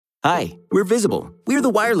Hi, we're Visible. We're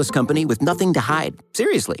the wireless company with nothing to hide.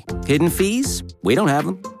 Seriously. Hidden fees? We don't have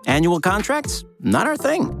them. Annual contracts? Not our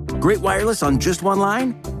thing. Great wireless on just one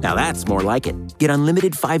line? Now that's more like it. Get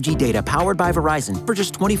unlimited 5G data powered by Verizon for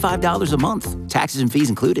just $25 a month. Taxes and fees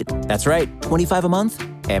included. That's right, $25 a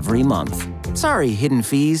month, every month. Sorry, hidden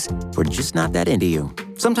fees. We're just not that into you.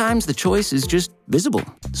 Sometimes the choice is just Visible.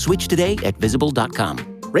 Switch today at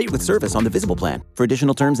Visible.com. Rate with service on the Visible plan. For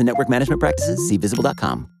additional terms and network management practices, see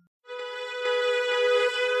Visible.com.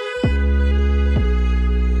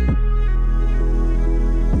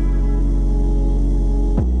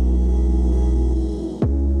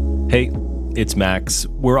 Hey, it's Max.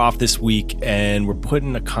 We're off this week, and we're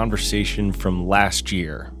putting a conversation from last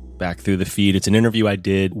year back through the feed. It's an interview I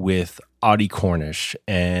did with Audie Cornish,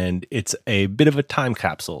 and it's a bit of a time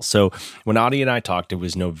capsule. So when Audie and I talked, it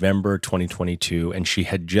was November 2022, and she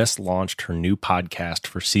had just launched her new podcast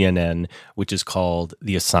for CNN, which is called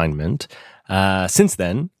The Assignment. Since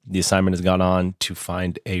then, The Assignment has gone on to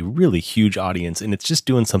find a really huge audience, and it's just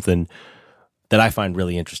doing something that I find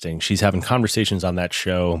really interesting. She's having conversations on that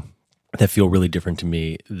show that feel really different to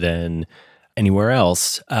me than anywhere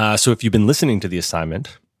else. So if you've been listening to The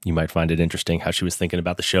Assignment, you might find it interesting how she was thinking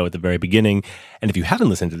about the show at the very beginning. And if you haven't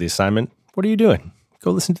listened to The Assignment, what are you doing?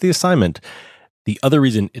 Go listen to The Assignment. The other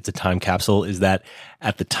reason it's a time capsule is that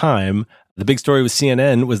at the time, the big story with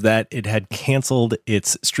CNN was that it had canceled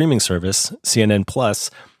its streaming service, CNN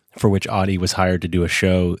Plus, for which Audie was hired to do a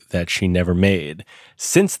show that she never made.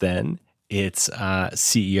 Since then, its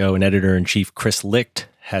CEO and editor-in-chief Chris Licht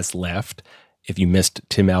has left. If you missed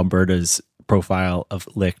Tim Alberta's profile of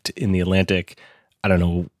Licht in The Atlantic, I don't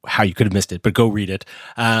know how you could have missed it, but go read it.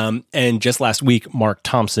 And just last week, Mark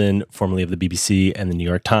Thompson, formerly of the BBC and the New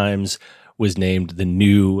York Times, was named the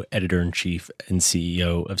new editor-in-chief and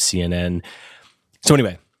CEO of CNN. So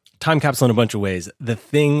anyway, time capsule in a bunch of ways. The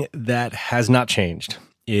thing that has not changed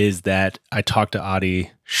is that I talked to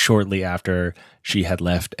Audie shortly after she had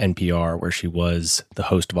left NPR, where she was the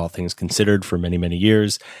host of All Things Considered for many, many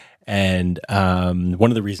years. And one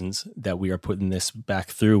of the reasons that we are putting this back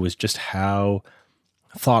through was just how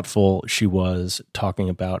thoughtful she was talking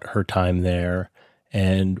about her time there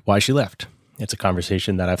and why she left. It's a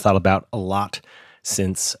conversation that I've thought about a lot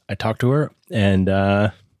since I talked to her, and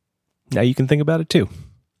now you can think about it too.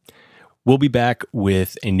 We'll be back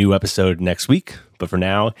with a new episode next week, but for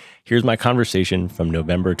now, here's my conversation from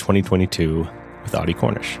November 2022 with Audie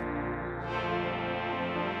Cornish.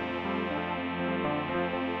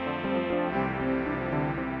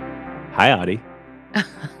 Hi, Audie.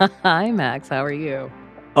 Hi, Max. How are you?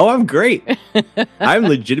 Oh, I'm great. I'm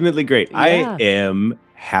legitimately great. Yeah. I am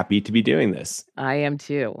happy to be doing this. I am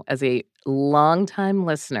too. As a longtime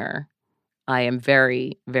listener, I am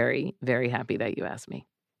very, very, very happy that you asked me.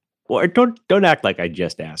 Well, don't act like I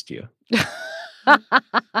just asked you.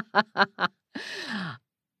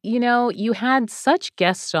 You know, you had such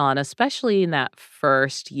guests on, especially in that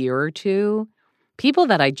first year or two, people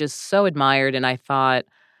that I just so admired, and I thought,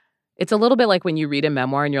 it's a little bit like when you read a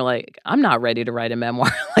memoir and you're like, I'm not ready to write a memoir.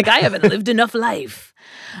 Like, I haven't lived enough life.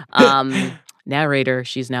 Narrator,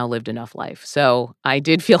 she's now lived enough life. So I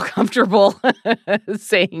did feel comfortable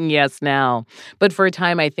saying yes now. But for a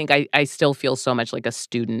time, I think I still feel so much like a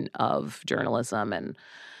student of journalism. And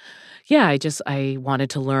yeah, I wanted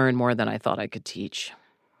to learn more than I thought I could teach.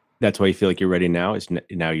 That's why you feel like you're ready now?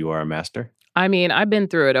 Now you are a master? I mean, I've been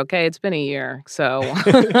through it, okay? It's been a year. So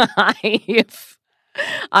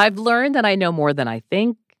I've learned that I know more than I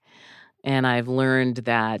think. And I've learned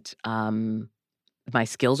that my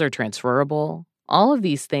skills are transferable. All of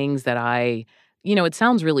these things that it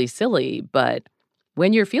sounds really silly, but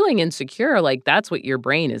when you're feeling insecure, like that's what your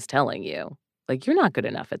brain is telling you. Like, you're not good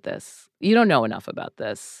enough at this. You don't know enough about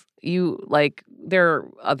this. There are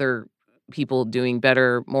other people doing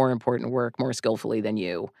better, more important work, more skillfully than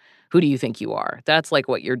you. Who do you think you are? That's like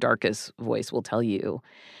what your darkest voice will tell you.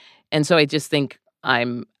 And so I just think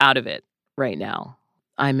I'm out of it right now.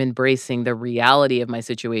 I'm embracing the reality of my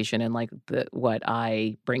situation and like what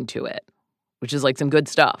I bring to it, which is like some good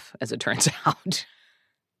stuff, as it turns out.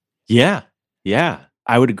 Yeah.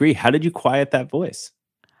 I would agree. How did you quiet that voice?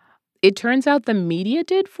 It turns out the media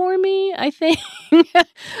did for me, I think.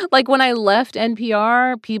 Like when I left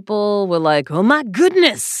NPR, people were like, oh my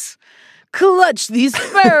goodness, clutch these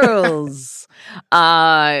pearls.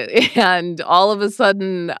 And all of a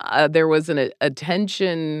sudden, there was an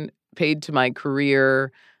attention paid to my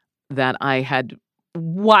career that I had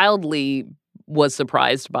wildly was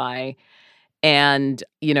surprised by. And,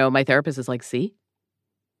 my therapist is like, see?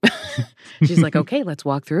 She's like, okay, let's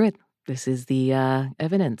walk through it. This is the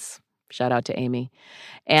evidence. Shout out to Amy.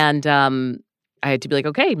 And I had to be like,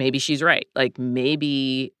 okay, maybe she's right. Like,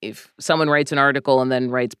 maybe if someone writes an article and then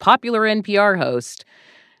writes popular NPR host,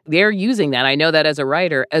 they're using that. I know that as a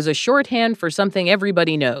writer, as a shorthand for something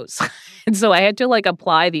everybody knows. And so I had to like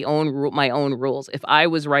apply my own rules. If I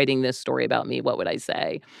was writing this story about me, what would I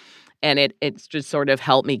say? And it's just sort of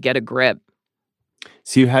helped me get a grip.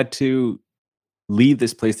 So you had to leave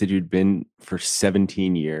this place that you'd been for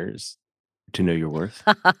 17 years to know your worth?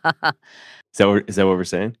 Is that what we're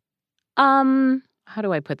saying? How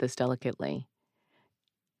do I put this delicately?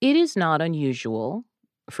 It is not unusual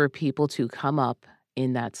for people to come up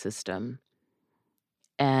in that system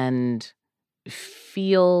and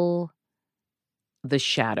feel the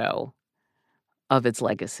shadow of its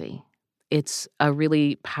legacy. It's a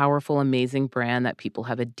really powerful, amazing brand that people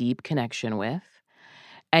have a deep connection with.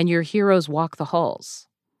 And your heroes walk the halls.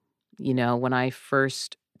 You know, when I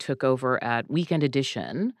first took over at Weekend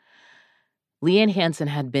Edition, Leanne Hansen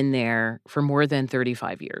had been there for more than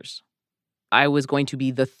 35 years. I was going to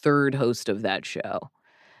be the third host of that show.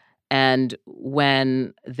 And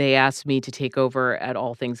when they asked me to take over at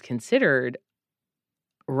All Things Considered,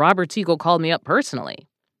 Robert Siegel called me up personally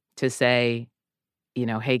to say, you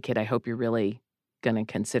know, hey, kid, I hope you're really going to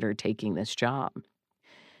consider taking this job.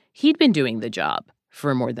 He'd been doing the job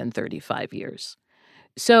for more than 35 years.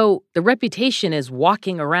 So the reputation is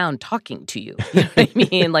walking around talking to you. You know what I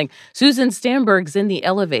mean? Like Susan Stamberg's in the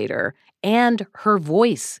elevator and her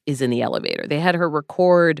voice is in the elevator. They had her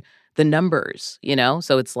record the numbers, you know?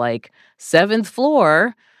 So it's like 7th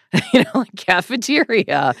floor, you know, like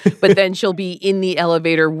cafeteria, but then she'll be in the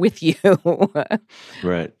elevator with you.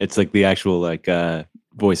 Right. It's like the actual like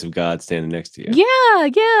voice of God standing next to you.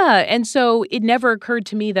 Yeah. And so it never occurred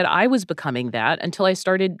to me that I was becoming that until I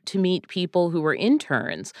started to meet people who were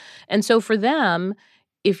interns. And so for them,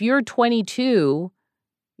 if you're 22,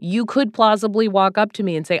 you could plausibly walk up to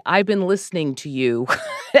me and say, I've been listening to you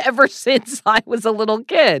ever since I was a little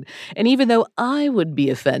kid. And even though I would be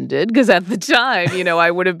offended, because at the time, you know, I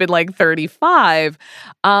would have been like 35,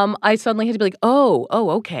 I suddenly had to be like, oh,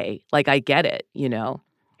 okay. Like, I get it, you know?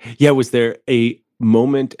 Yeah. Was there a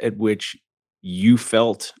moment at which you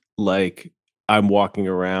felt like I'm walking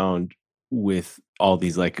around with all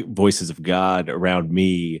these like voices of God around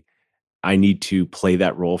me? I need to play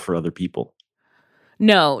that role for other people?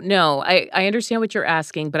 No. I understand what you're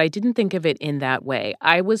asking, but I didn't think of it in that way.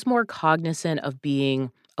 I was more cognizant of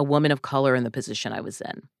being a woman of color in the position I was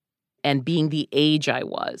in and being the age I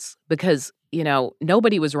was because, you know,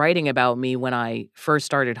 nobody was writing about me when I first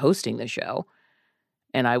started hosting the show.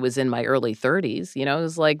 And I was in my early 30s, you know, it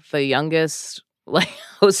was like the youngest like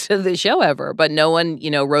host of the show ever. But no one, you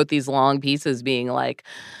know, wrote these long pieces being like,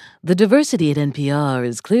 the diversity at NPR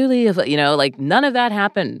is clearly, you know, like none of that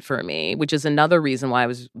happened for me, which is another reason why I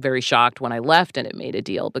was very shocked when I left and it made a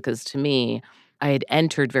deal, because to me, I had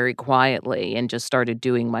entered very quietly and just started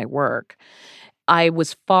doing my work. I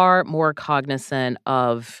was far more cognizant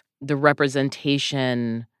of the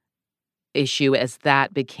representation issue as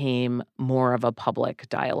that became more of a public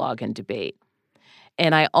dialogue and debate.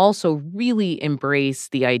 And I also really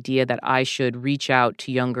embraced the idea that I should reach out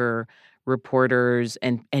to younger reporters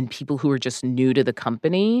and people who are just new to the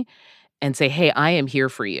company and say, hey, I am here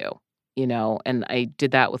for you, you know? And I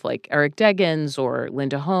did that with like Eric Deggans or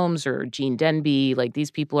Linda Holmes or Gene Denby. Like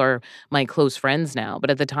these people are my close friends now.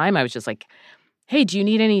 But at the time I was just like, hey, do you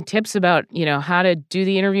need any tips about, you know, how to do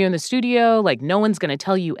the interview in the studio? Like no one's going to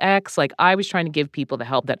tell you X. Like I was trying to give people the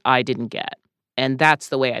help that I didn't get. And that's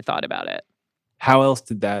the way I thought about it. How else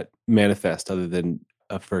did that manifest other than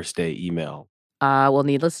a first day email? Well,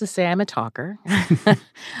 needless to say, I'm a talker.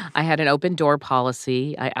 I had an open door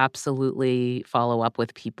policy. I absolutely follow up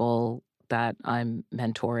with people that I'm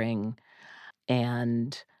mentoring.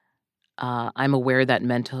 And I'm aware that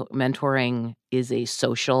mentoring is a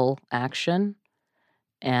social action.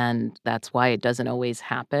 And that's why it doesn't always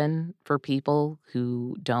happen for people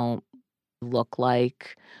who don't look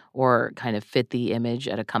like or kind of fit the image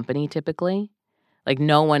at a company typically. Like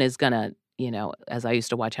no one is going to, you know, as I used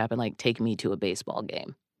to watch happen, like take me to a baseball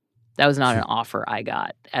game. That was not an offer I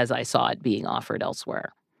got as I saw it being offered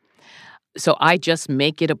elsewhere. So I just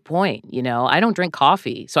make it a point, you know. I don't drink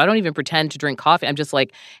coffee, so I don't even pretend to drink coffee. I'm just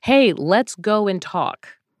like, hey, let's go and talk.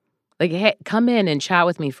 Like, hey, come in and chat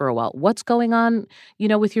with me for a while. What's going on, you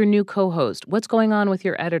know, with your new co-host? What's going on with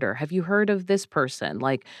your editor? Have you heard of this person?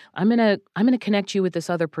 Like, I'm gonna connect you with this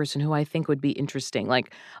other person who I think would be interesting.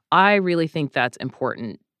 Like, I really think that's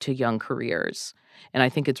important to young careers. And I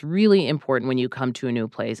think it's really important when you come to a new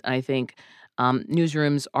place. And I think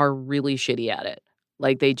newsrooms are really shitty at it.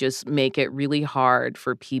 Like, they just make it really hard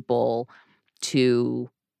for people to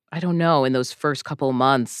I don't know, in those first couple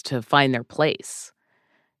months to find their place.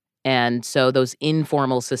 And so those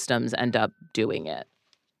informal systems end up doing it.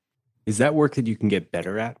 Is that work that you can get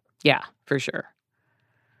better at? Yeah, for sure.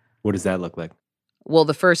 What does that look like? Well,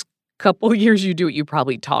 the first couple years you do it, you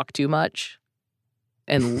probably talk too much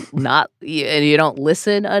and you don't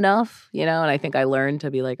listen enough, and I think I learned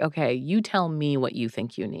to be like, okay, you tell me what you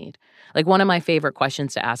think you need. Like one of my favorite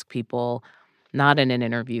questions to ask people, not in an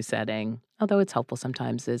interview setting, although it's helpful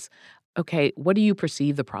sometimes, is, okay, what do you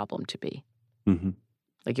perceive the problem to be? Mm-hmm.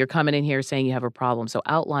 Like you're coming in here saying you have a problem, so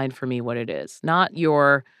outline for me what it is. Not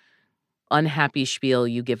your unhappy spiel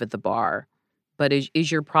you give at the bar, but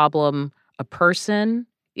is your problem a person?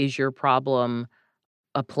 Is your problem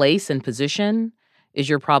a place and position? Is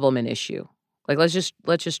your problem an issue? Like let's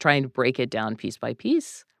just try and break it down piece by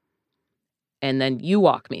piece. And then you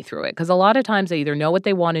walk me through it. Because a lot of times they either know what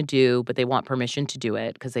they want to do, but they want permission to do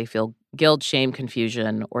it because they feel guilt, shame,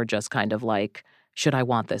 confusion, or just kind of like, should I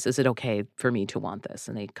want this? Is it okay for me to want this?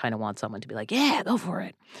 And they kind of want someone to be like, yeah, go for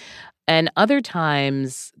it. And other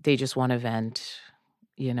times they just want to vent,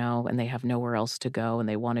 and they have nowhere else to go. And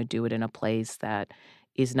they want to do it in a place that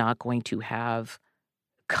is not going to have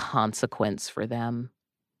consequence for them.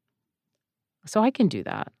 So I can do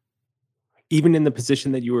that. Even in the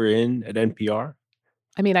position that you were in at NPR?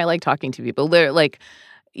 I mean, I like talking to people. They're like,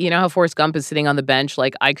 how Forrest Gump is sitting on the bench?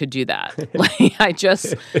 Like, I could do that. Like,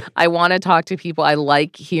 I want to talk to people. I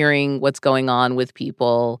like hearing what's going on with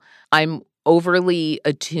people. I'm overly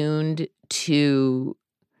attuned to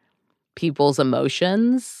people's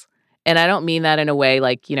emotions. And I don't mean that in a way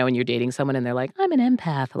like, when you're dating someone and they're like, I'm an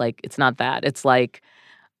empath. Like, it's not that. It's like,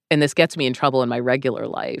 and this gets me in trouble in my regular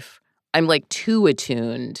life. I'm like too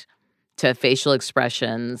attuned to facial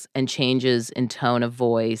expressions and changes in tone of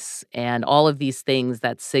voice and all of these things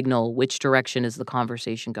that signal which direction is the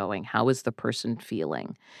conversation going, how is the person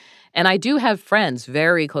feeling. And I do have friends,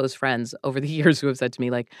 very close friends over the years who have said to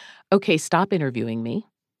me like, okay, stop interviewing me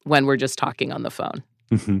when we're just talking on the phone.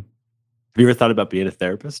 Mm-hmm. Have you ever thought about being a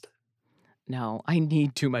therapist? No, I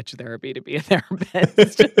need too much therapy to be a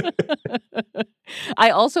therapist. I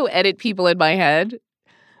also edit people in my head,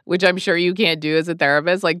 which I'm sure you can't do as a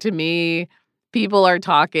therapist. Like, to me, people are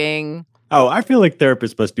talking. Oh, I feel like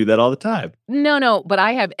therapists must do that all the time. No, but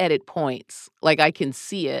I have edit points. Like, I can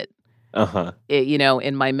see it,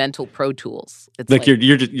 in my mental Pro Tools. It's like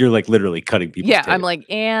you're like literally cutting people's tape. I'm like,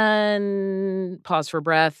 and pause for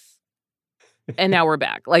breath. And now we're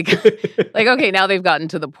back. Like, okay, now they've gotten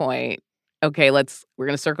to the point. Okay, we're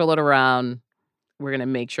going to circle it around. We're going to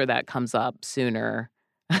make sure that comes up sooner.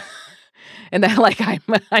 And then, like,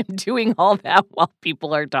 I'm doing all that while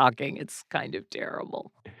people are talking. It's kind of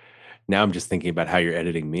terrible. Now I'm just thinking about how you're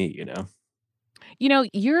editing me,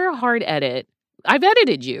 You're a hard edit. I've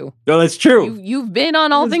edited you. No, that's true. You've been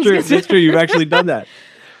on All Things Considered. That's true. You've actually done that.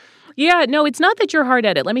 Yeah, no, it's not that you're hard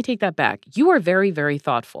edit. Let me take that back. You are very, very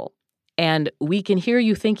thoughtful. And we can hear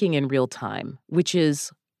you thinking in real time, which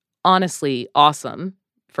is honestly awesome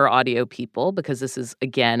for audio people, because this is,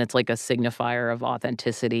 again, it's like a signifier of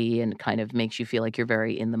authenticity and kind of makes you feel like you're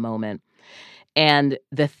very in the moment. And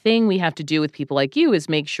the thing we have to do with people like you is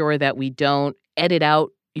make sure that we don't edit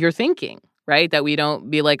out your thinking, right? That we don't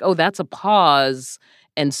be like, oh, that's a pause,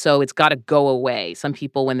 and so it's got to go away. Some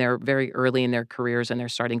people, when they're very early in their careers and they're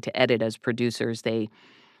starting to edit as producers, they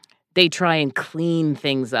try and clean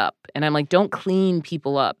things up. And I'm like, don't clean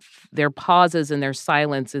people up. Their pauses and their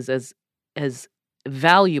silence is as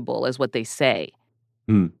valuable as what they say.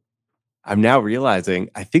 I'm now realizing,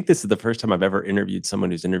 I think this is the first time I've ever interviewed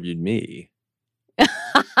someone who's interviewed me.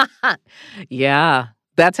 Yeah,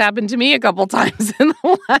 that's happened to me a couple times in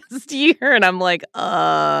the last year. And I'm like,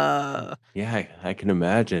 Yeah, I can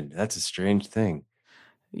imagine. That's a strange thing.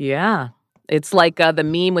 Yeah. It's like the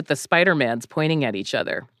meme with the Spider-Mans pointing at each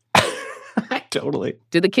other. Totally.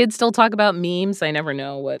 Do the kids still talk about memes? I never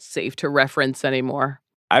know what's safe to reference anymore.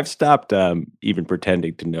 I've stopped even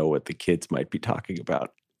pretending to know what the kids might be talking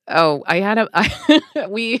about. Oh,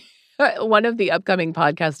 one of the upcoming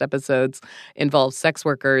podcast episodes involves sex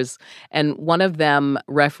workers, and one of them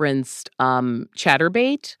referenced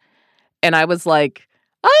Chatterbait, and I was like,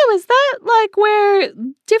 oh, is that like where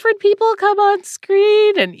different people come on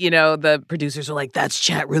screen? And, the producers are like, that's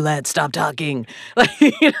chat roulette, stop talking. Like,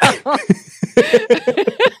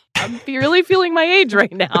 I'm really feeling my age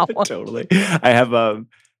right now. Totally.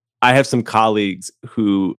 I have some colleagues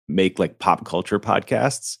who make like pop culture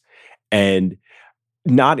podcasts, and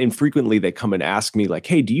not infrequently they come and ask me like,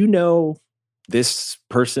 hey, do you know this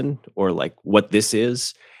person or like what this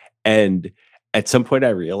is? And at some point I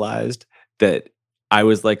realized that I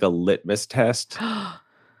was like a litmus test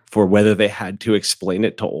for whether they had to explain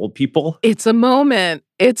it to old people. It's a moment.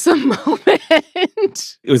 It's a moment.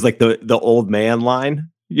 It was like the old man line,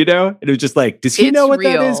 you know? And it was just like, does he It's know what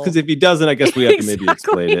that is? real. Because if he doesn't, I guess we have to maybe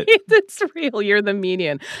explain it. It's real. You're the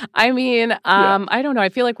median. I mean, I don't know. I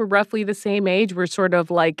feel like we're roughly the same age. We're sort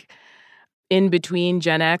of like in between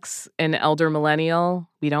Gen X and elder millennial.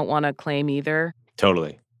 We don't want to claim either.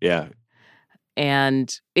 Totally. Yeah.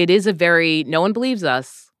 And it is no one believes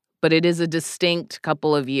us, but it is a distinct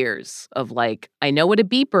couple of years of like, I know what a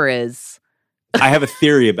beeper is. I have a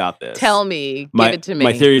theory about this. Tell me. Give it to me.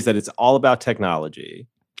 My theory is that it's all about technology.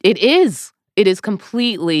 It is. It is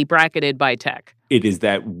completely bracketed by tech. It is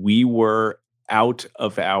that we were out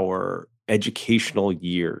of our educational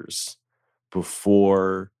years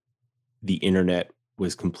before the internet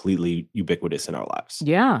was completely ubiquitous in our lives.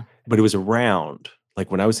 Yeah. But it was around.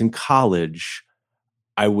 Like when I was in college,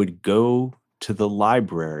 I would go to the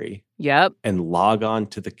library and log on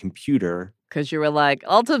to the computer. Because you were like,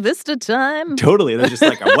 Alta Vista time. Totally. And I was just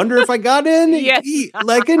like, I wonder if I got in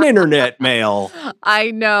like an internet mail.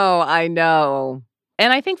 I know.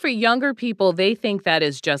 And I think for younger people, they think that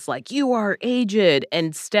is just like, you are aged,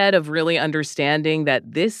 instead of really understanding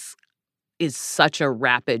that this is such a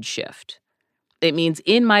rapid shift. It means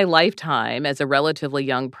in my lifetime as a relatively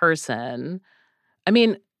young person, I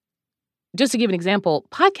mean, just to give an example,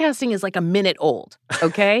 podcasting is like a minute old,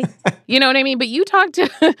 okay? You know what I mean? But you talk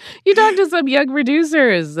to some young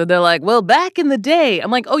producers and they're like, well, back in the day. I'm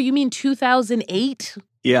like, oh, you mean 2008?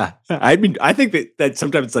 Yeah. I mean, I think that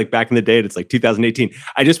sometimes it's like back in the day and it's like 2018.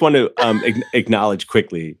 I just want to acknowledge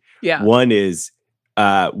quickly. Yeah. One is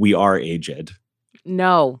we are aged.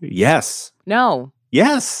 No. Yes. No.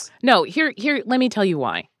 Yes. No. Here, let me tell you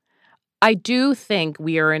why. I do think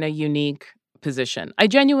we are in a unique position. I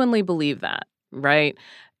genuinely believe that, right?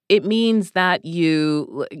 It means that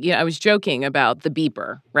I was joking about the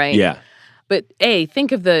beeper, right? Yeah. But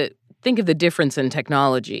think of the difference in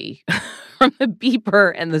technology from the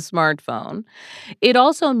beeper and the smartphone. It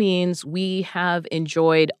also means we have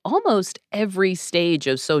enjoyed almost every stage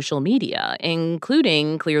of social media,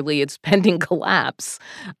 including clearly its pending collapse.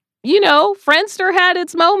 You know, Friendster had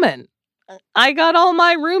its moment. I got all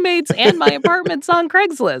my roommates and my apartments on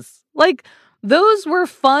Craigslist. Like, those were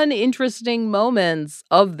fun, interesting moments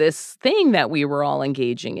of this thing that we were all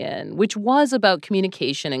engaging in, which was about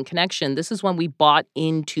communication and connection. This is when we bought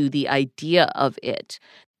into the idea of it.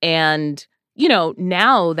 And, you know,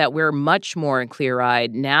 now that we're much more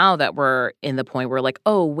clear-eyed, now that we're in the point where we're like,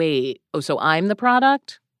 oh, wait, so I'm the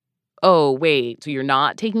product? Oh, wait, so you're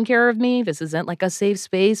not taking care of me? This isn't like a safe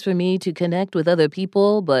space for me to connect with other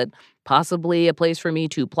people, but possibly a place for me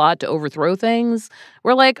to plot to overthrow things?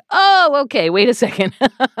 We're like, oh, okay, wait a second.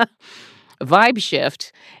 Vibe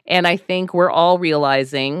shift. And I think we're all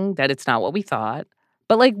realizing that it's not what we thought.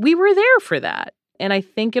 But, like, we were there for that. And I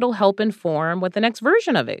think it'll help inform what the next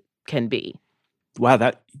version of it can be. Wow,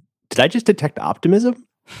 did I just detect optimism?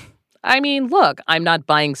 I mean, look, I'm not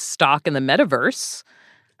buying stock in the metaverse.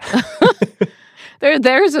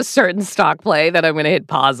 There's a certain stock play that I'm going to hit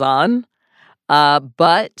pause on.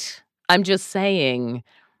 But I'm just saying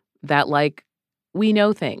that, like, we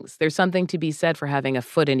know things. There's something to be said for having a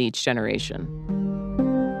foot in each generation.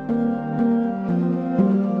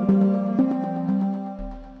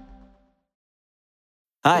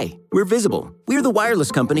 Hi, we're Visible. We're the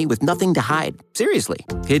wireless company with nothing to hide. Seriously.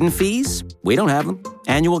 Hidden fees? We don't have them.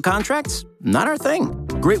 Annual contracts? Not our thing.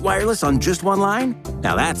 Great wireless on just one line?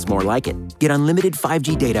 Now that's more like it. Get unlimited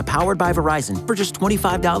 5G data powered by Verizon for just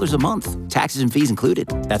 $25 a month. Taxes and fees included.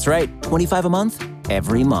 That's right, $25 a month,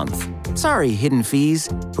 every month. Sorry, hidden fees.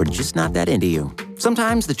 We're just not that into you.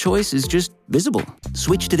 Sometimes the choice is just Visible.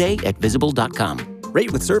 Switch today at Visible.com.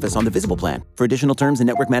 Rate with service on the Visible plan. For additional terms and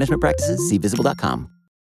network management practices, see Visible.com.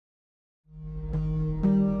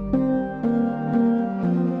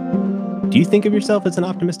 Do you think of yourself as an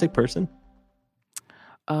optimistic person?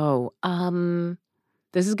 Oh,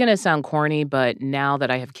 this is going to sound corny, but now that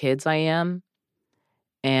I have kids, I am.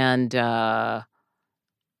 And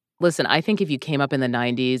listen, I think if you came up in the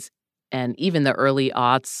 90s and even the early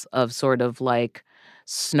aughts of sort of like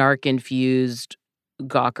snark-infused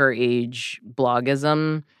Gawker age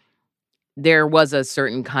blogism, there was a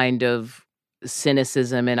certain kind of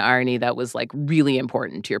cynicism and irony that was like really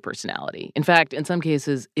important to your personality. In fact, in some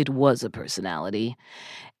cases, it was a personality.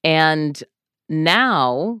 And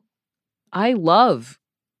now I love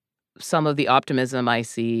some of the optimism I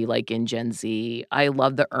see like in Gen Z. I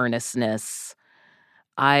love the earnestness.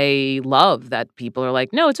 I love that people are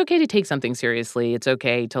like, no, it's okay to take something seriously. It's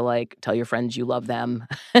okay to like tell your friends you love them.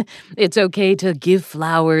 It's okay to give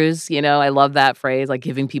flowers. I love that phrase, like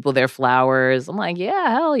giving people their flowers. I'm like,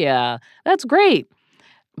 yeah, hell yeah. That's great.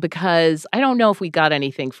 Because I don't know if we got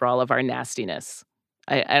anything for all of our nastiness.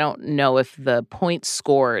 I don't know if the points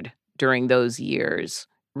scored during those years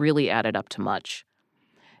really added up to much.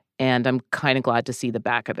 And I'm kind of glad to see the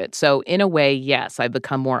back of it. So in a way, yes, I've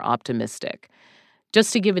become more optimistic.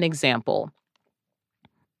 Just to give an example,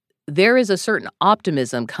 there is a certain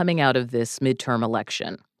optimism coming out of this midterm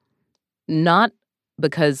election, not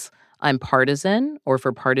because I'm partisan or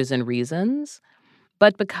for partisan reasons,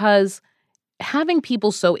 but because having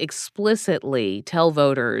people so explicitly tell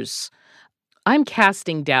voters, I'm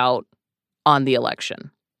casting doubt on the election.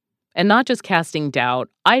 And not just casting doubt,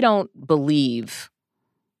 I don't believe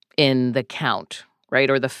in the count, right,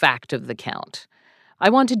 or the fact of the count. I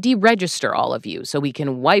want to deregister all of you so we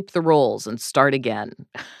can wipe the rolls and start again,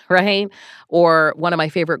 right? Or one of my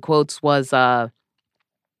favorite quotes was,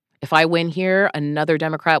 if I win here, another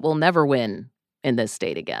Democrat will never win in this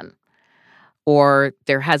state again. Or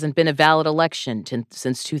there hasn't been a valid election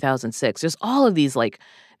since 2006. There's all of these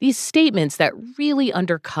statements that really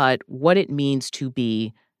undercut what it means to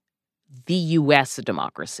be the U.S.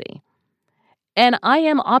 democracy. And I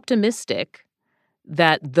am optimistic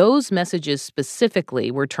that those messages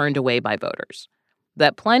specifically were turned away by voters.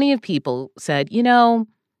 That plenty of people said,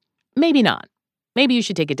 maybe not. Maybe you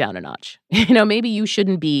should take it down a notch. Maybe you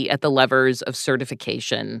shouldn't be at the levers of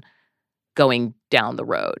certification going down the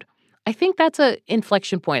road. I think that's an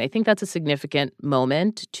inflection point. I think that's a significant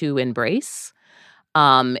moment to embrace.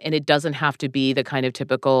 And it doesn't have to be the kind of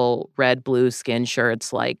typical red, blue skin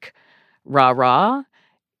shirts like rah-rah.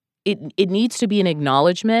 It needs to be an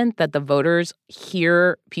acknowledgement that the voters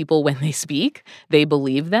hear people when they speak, they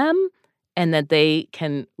believe them, and that they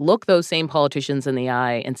can look those same politicians in the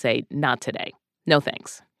eye and say, not today. No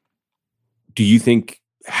thanks. Do you think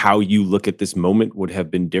how you look at this moment would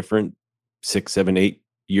have been different 6, 7, 8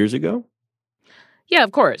 years ago? Yeah,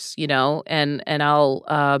 of course, and I'll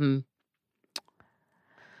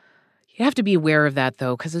you have to be aware of that,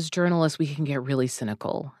 though, because as journalists, we can get really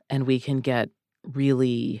cynical and we can get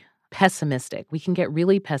really pessimistic. We can get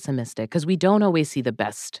really pessimistic because we don't always see the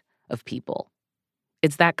best of people.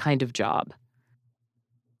 It's that kind of job.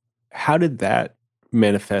 How did that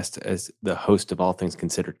manifest as the host of All Things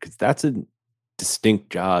Considered? Because that's a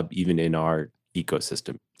distinct job even in our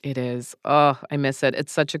ecosystem. It is. Oh, I miss it.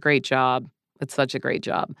 It's such a great job. It's such a great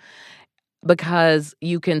job. Because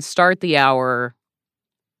you can start the hour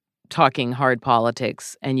talking hard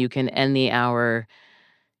politics and you can end the hour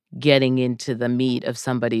getting into the meat of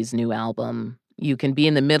somebody's new album. You can be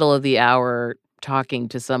in the middle of the hour talking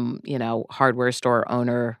to some, hardware store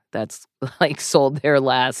owner that's sold their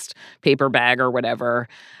last paper bag or whatever,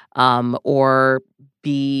 or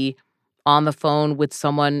be on the phone with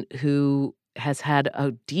someone who has had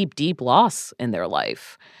a deep, deep loss in their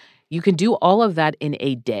life. You can do all of that in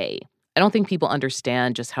a day. I don't think people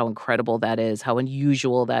understand just how incredible that is, how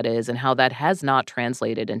unusual that is, and how that has not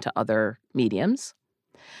translated into other mediums.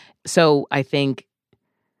 So I think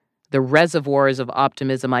the reservoirs of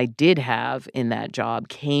optimism I did have in that job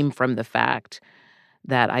came from the fact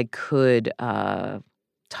that I could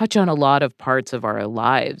touch on a lot of parts of our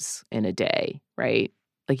lives in a day, right?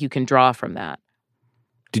 You can draw from that.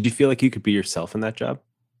 Did you feel like you could be yourself in that job?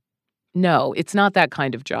 No, it's not that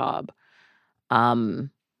kind of job.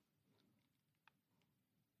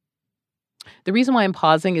 The reason why I'm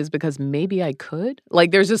pausing is because maybe I could.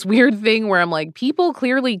 There's this weird thing where I'm like, people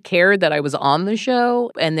clearly cared that I was on the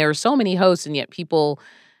show, and there are so many hosts, and yet people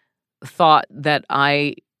thought that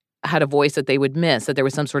I had a voice that they would miss, that there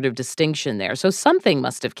was some sort of distinction there. So something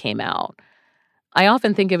must have came out. I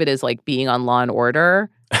often think of it as being on Law and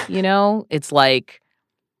Order, It's like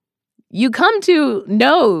you come to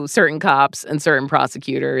know certain cops and certain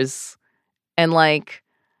prosecutors, and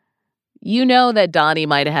that Donnie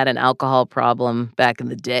might have had an alcohol problem back in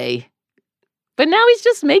the day. But now he's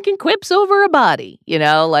just making quips over a body,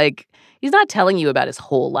 he's not telling you about his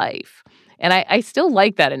whole life. And I still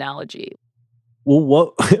like that analogy.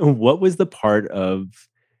 Well, what was the part of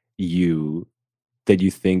you that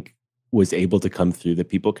you think was able to come through that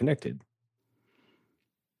people connected?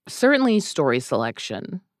 Certainly story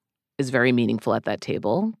selection is very meaningful at that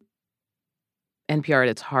table. NPR at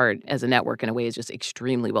its heart as a network in a way is just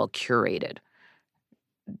extremely well curated.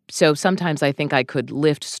 So sometimes I think I could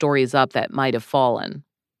lift stories up that might have fallen,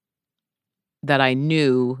 that I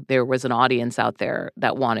knew there was an audience out there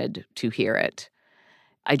that wanted to hear it.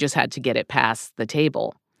 I just had to get it past the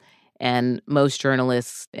table. And most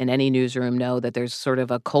journalists in any newsroom know that there's sort of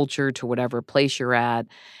a culture to whatever place you're at.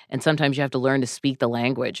 And sometimes you have to learn to speak the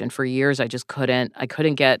language. And for years, I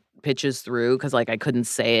couldn't get pitches through because I couldn't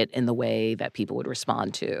say it in the way that people would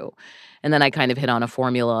respond to. And then I kind of hit on a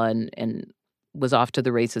formula and was off to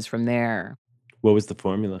the races from there. What was the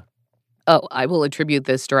formula? Oh, I will attribute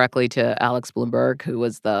this directly to Alex Bloomberg, who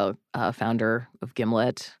was the founder of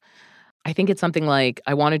Gimlet. I think it's something like,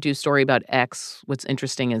 I want to do a story about X. What's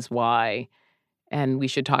interesting is Y. And we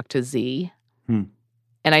should talk to Z. And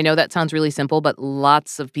I know that sounds really simple, but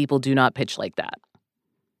lots of people do not pitch like that.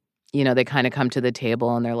 They kind of come to the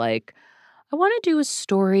table and they're like, I want to do a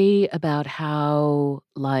story about how,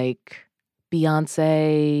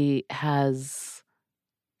 Beyonce has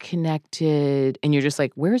connected. And you're just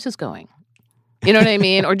like, where is this going? You know what I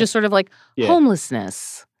mean? Or just sort of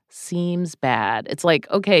homelessness seems bad. It's like,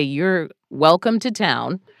 okay, you're welcome to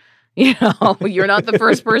town. You're not the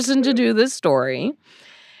first person to do this story.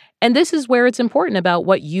 And this is where it's important about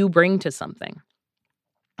what you bring to something.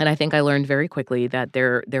 And I think I learned very quickly that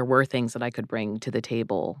there were things that I could bring to the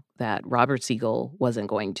table that Robert Siegel wasn't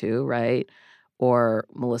going to, right? Or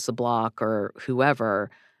Melissa Block or whoever,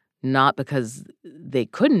 not because they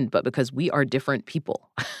couldn't, but because we are different people.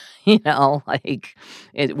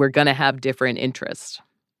 We're going to have different interests.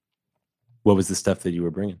 What was the stuff that you were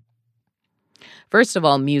bringing? First of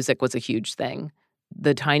all, music was a huge thing.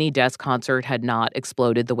 The Tiny Desk concert had not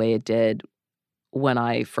exploded the way it did when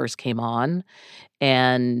I first came on.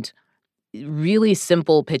 And really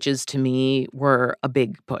simple pitches to me were a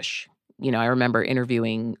big push. I remember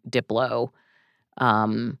interviewing Diplo.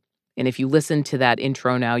 And if you listen to that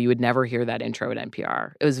intro now, you would never hear that intro at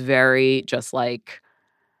NPR. It was very just like,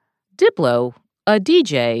 Diplo, a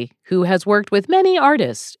DJ who has worked with many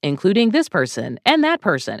artists, including this person and that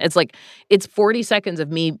person. It's 40 seconds of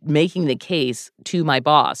me making the case to my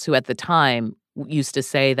boss, who at the time used to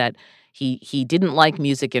say that he didn't like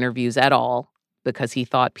music interviews at all because he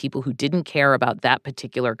thought people who didn't care about that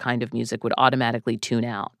particular kind of music would automatically tune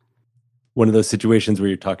out. One of those situations where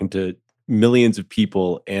you're talking to millions of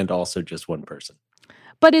people and also just one person.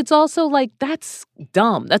 But it's also that's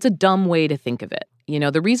dumb. That's a dumb way to think of it.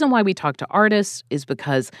 The reason why we talk to artists is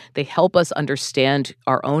because they help us understand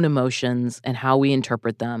our own emotions and how we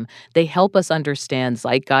interpret them. They help us understand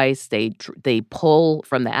zeitgeist. They pull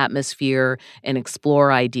from the atmosphere and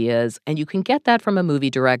explore ideas. And you can get that from a movie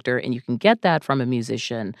director and you can get that from a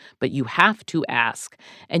musician, but you have to ask.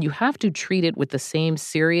 And you have to treat it with the same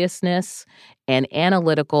seriousness and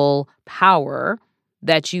analytical power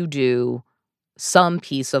that you do some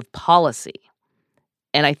piece of policy.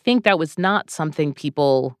 And I think that was not something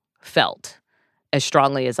people felt as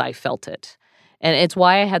strongly as I felt it. And it's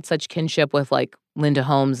why I had such kinship with Linda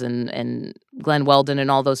Holmes and Glenn Weldon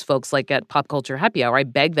and all those folks at Pop Culture Happy Hour. I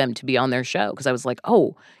begged them to be on their show because I was like,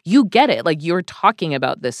 oh, you get it. You're talking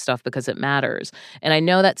about this stuff because it matters. And I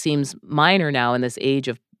know that seems minor now in this age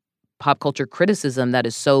of pop culture criticism that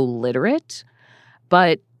is so literate,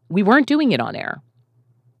 but we weren't doing it on air.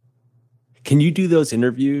 Can you do those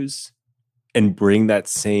interviews and bring that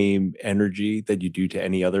same energy that you do to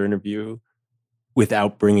any other interview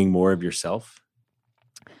without bringing more of yourself?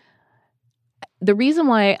 The reason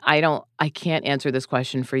why I can't answer this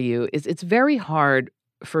question for you is it's very hard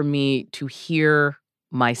for me to hear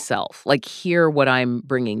myself, hear what I'm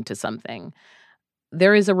bringing to something.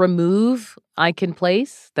 There is a remove I can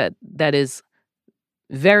place that is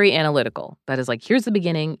very analytical. That is here's the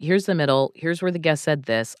beginning, here's the middle, here's where the guest said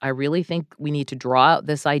this. I really think we need to draw out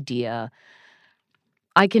this idea.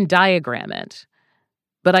 I can diagram it,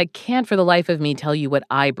 but I can't for the life of me tell you what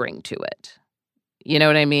I bring to it. You know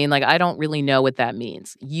what I mean? I don't really know what that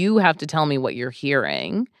means. You have to tell me what you're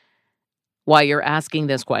hearing while you're asking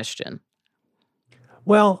this question.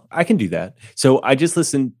 Well, I can do that. So I just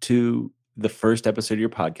listened to the first episode of your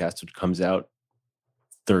podcast, which comes out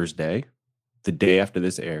Thursday, the day after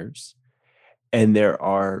this airs. And there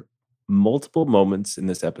are multiple moments in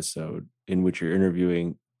this episode in which you're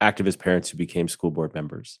interviewing activist parents who became school board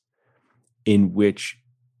members, in which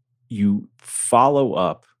you follow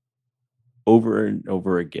up over and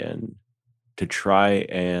over again to try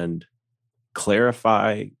and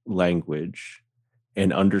clarify language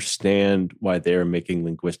and understand why they're making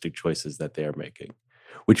linguistic choices that they're making,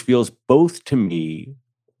 which feels both to me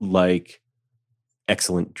like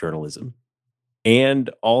excellent journalism. And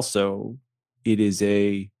also, it is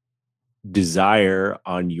a desire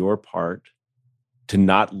on your part to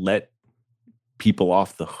not let people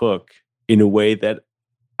off the hook in a way that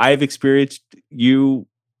I've experienced you,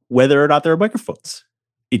 whether or not there are microphones.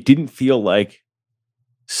 It didn't feel like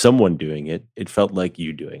someone doing it. It felt like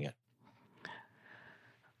you doing it.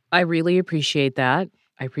 I really appreciate that.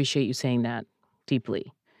 I appreciate you saying that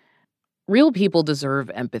deeply. Real people deserve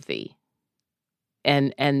empathy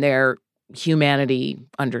and their humanity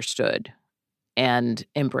understood and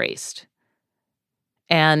embraced.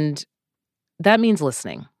 And that means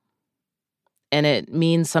listening. And it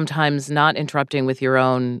means sometimes not interrupting with your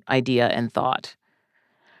own idea and thought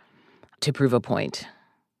to prove a point.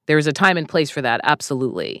 There's a time and place for that,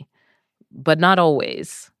 absolutely, but not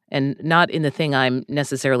always, and not in the thing I'm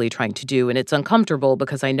necessarily trying to do. And it's uncomfortable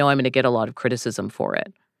because I know I'm going to get a lot of criticism for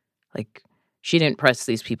it. Like, she didn't press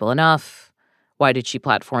these people enough. Why did she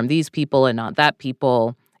platform these people and not that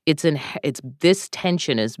people? It's this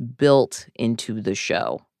tension is built into the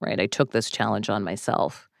show, right? I took this challenge on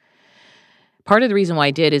myself. Part of the reason why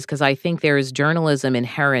I did is because I think there is journalism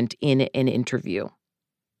inherent in an interview.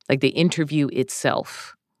 Like, the interview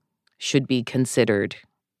itself should be considered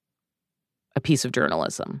a piece of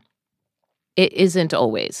journalism. It isn't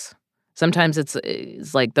always. Sometimes it's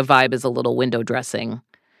like the vibe is a little window dressing,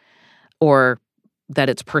 or that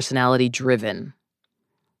it's personality driven.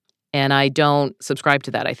 And I don't subscribe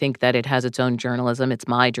to that. I think that it has its own journalism. It's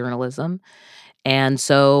my journalism. And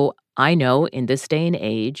so I know in this day and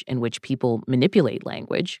age in which people manipulate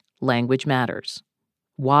language, language matters.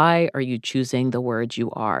 Why are you choosing the words you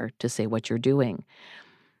are to say what you're doing?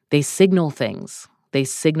 They signal things. They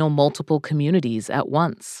signal multiple communities at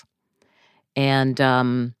once.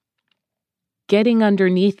 And getting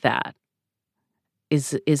underneath that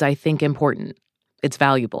is I think important. It's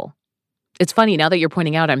valuable. It's funny now that you're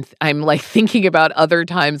pointing out. I'm like thinking about other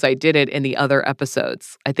times I did it in the other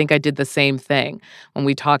episodes. I think I did the same thing when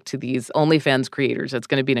we talked to these OnlyFans creators. It's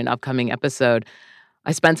going to be in an upcoming episode.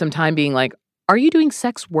 I spent some time being like, "Are you doing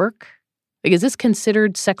sex work? Like, is this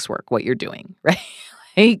considered sex work? What you're doing, right?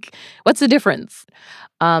 Like, what's the difference?"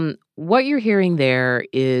 What you're hearing there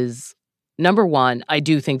is, number one, I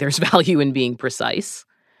do think there's value in being precise.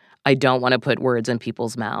 I don't want to put words in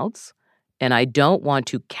people's mouths. And I don't want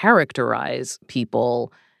to characterize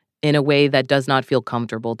people in a way that does not feel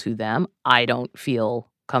comfortable to them. I don't feel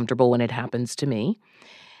comfortable when it happens to me.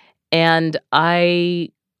 And I'm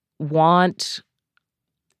not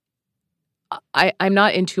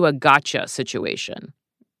into a gotcha situation.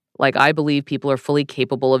 Like, I believe people are fully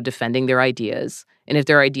capable of defending their ideas. And if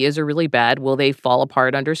their ideas are really bad, will they fall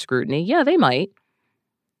apart under scrutiny? Yeah, they might.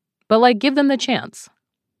 But, like, give them the chance.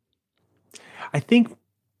 I think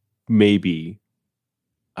maybe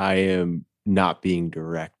I am not being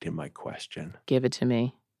direct in my question. Give it to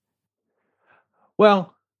me.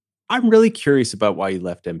 Well, I'm really curious about why you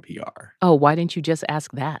left NPR. Oh, why didn't you just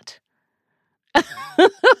ask that?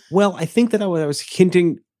 Well, I think that what I was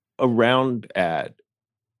hinting around at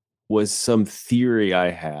was some theory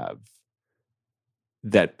I have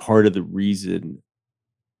that part of the reason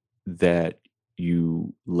that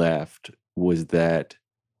you left was that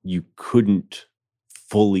you couldn't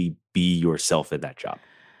fully be yourself in that job.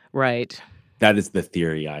 Right. That is the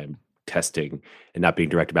theory I am testing and not being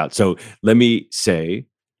direct about. So let me say,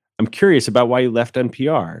 I'm curious about why you left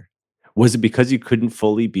NPR. Was it because you couldn't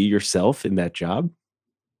fully be yourself in that job?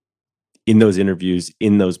 In those interviews,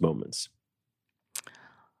 in those moments?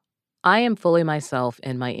 I am fully myself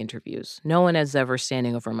in my interviews. No one is ever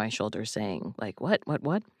standing over my shoulder saying, like, what?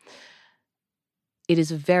 It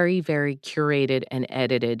is a very, very curated and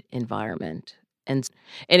edited environment. And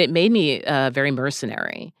it made me very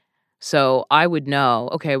mercenary. So I would know,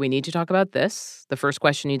 okay, we need to talk about this. The first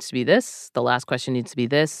question needs to be this. The last question needs to be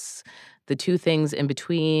this. The two things in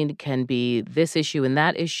between can be this issue and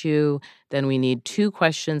that issue. Then we need two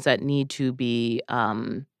questions that need to be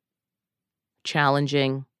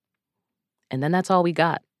challenging. And then that's all we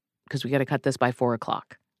got, because we got to cut this by 4:00.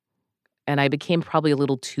 And I became probably a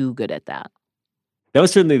little too good at that. That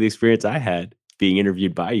was certainly the experience I had being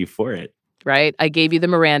interviewed by you for it. Right? I gave you the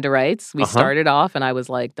Miranda rights. We started off and I was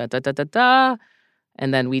like, da, da, da, da, da.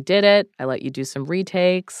 And then we did it. I let you do some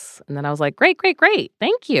retakes. And then I was like, great.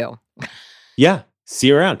 Thank you. Yeah. See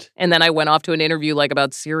you around. And then I went off to an interview like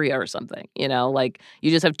about Syria or something. You know, like, you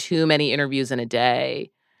just have too many interviews in a day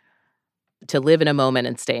to live in a moment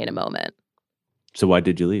and stay in a moment. So why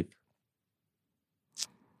did you leave?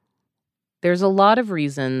 There's a lot of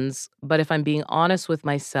reasons, but if I'm being honest with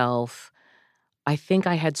myself, I think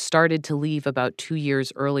I had started to leave about 2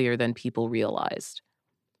 years earlier than people realized.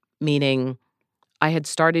 Meaning, I had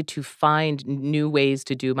started to find new ways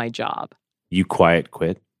to do my job. You quiet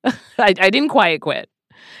quit? I didn't quiet quit.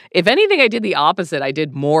 If anything, I did the opposite. I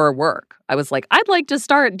did more work. I was like, I'd like to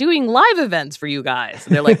start doing live events for you guys.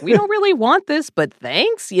 And they're like, we don't really want this, but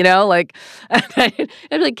thanks, like, I'd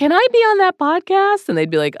be like, can I be on that podcast? And they'd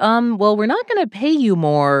be like, well, we're not going to pay you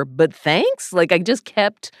more, but thanks. Like, I just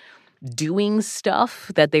kept doing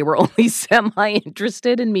stuff that they were only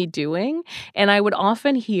semi-interested in me doing. And I would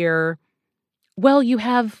often hear, well, you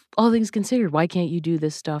have all things considered. Why can't you do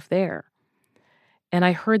this stuff there? And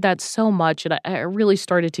I heard that so much, and I really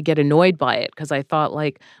started to get annoyed by it because I thought,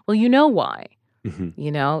 like, well, you know why?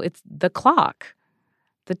 Mm-hmm. It's the clock,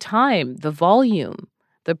 the time, the volume,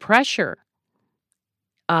 the pressure.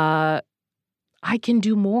 I can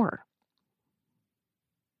do more.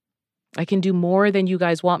 I can do more than you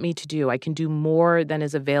guys want me to do. I can do more than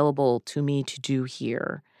is available to me to do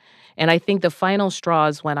here. And I think the final straw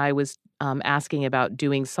is when I was asking about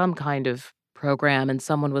doing some kind of program, and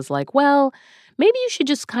someone was like, well, maybe you should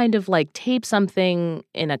just kind of like tape something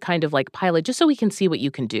in a kind of like pilot just so we can see what you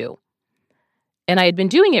can do. And I had been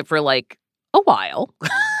doing it for like a while.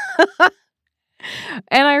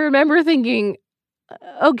 And I remember thinking,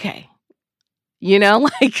 okay,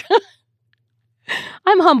 like,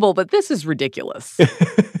 I'm humble, but this is ridiculous.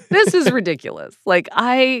 This is ridiculous. Like,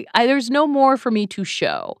 I there's no more for me to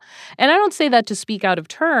show. And I don't say that to speak out of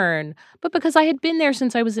turn, but because I had been there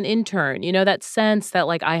since I was an intern. That sense that,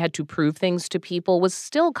 like, I had to prove things to people was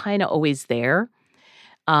still kind of always there.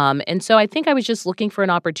 And so I think I was just looking for an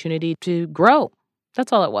opportunity to grow.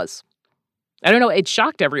 That's all it was. I don't know. It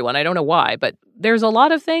shocked everyone. I don't know why, but there's a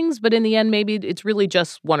lot of things. But in the end, maybe it's really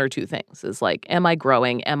just one or two things. It's like, am I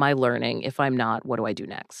growing? Am I learning? If I'm not, what do I do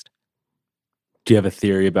next? Do you have a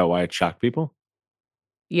theory about why it shocked people?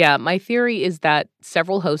 Yeah, my theory is that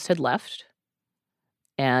several hosts had left.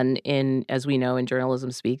 And as we know in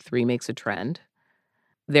journalism speak, 3 makes a trend.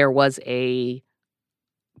 There was a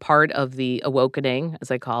part of the awakening, as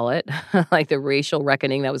I call it, like the racial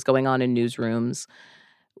reckoning that was going on in newsrooms,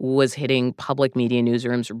 was hitting public media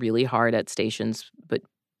newsrooms really hard at stations, but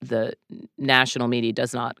the national media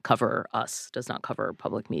does not cover us, does not cover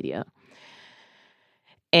public media.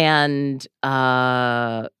 And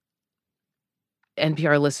NPR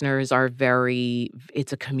listeners are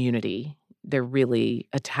it's a community. They're really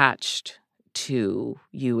attached to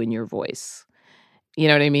you and your voice. You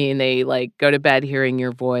know what I mean? They like go to bed hearing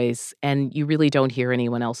your voice, and you really don't hear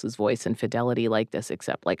anyone else's voice in fidelity like this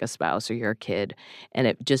except like a spouse or your kid.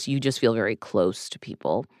 And you just feel very close to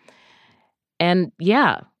people. And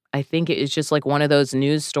yeah, I think it is just like one of those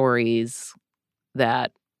news stories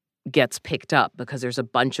that gets picked up because there's a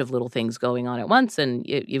bunch of little things going on at once, and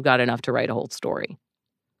you've got enough to write a whole story.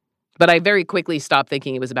 But I very quickly stopped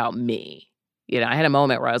thinking it was about me. I had a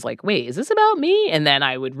moment where I was like, wait, is this about me? And then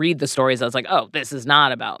I would read the stories. I was like, oh, this is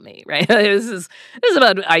not about me, right? This is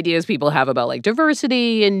about ideas people have about like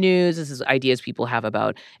diversity in news. This is ideas people have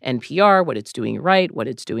about NPR, what it's doing right, what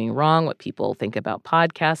it's doing wrong, what people think about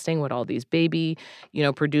podcasting, what all these baby,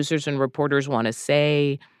 producers and reporters want to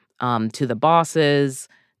say to the bosses.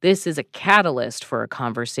 This is a catalyst for a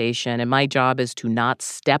conversation, and my job is to not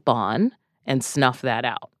step on and snuff that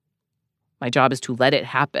out. My job is to let it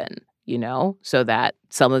happen, so that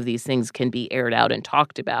some of these things can be aired out and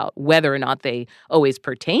talked about. Whether or not they always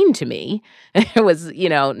pertain to me was,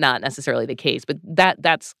 not necessarily the case, but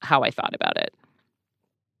that's how I thought about it.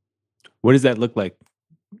 What does that look like,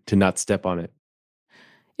 to not step on it?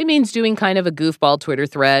 It means doing kind of a goofball Twitter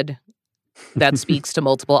thread that speaks to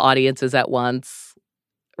multiple audiences at once,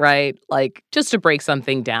 right? Like, just to break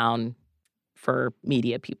something down for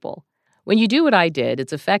media people. When you do what I did,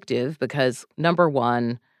 it's effective because, number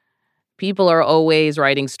one, people are always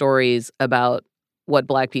writing stories about what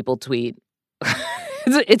Black people tweet.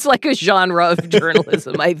 It's like a genre of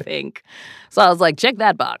journalism, I think. So I was like, check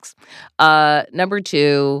that box. Number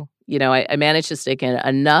two, I managed to stick in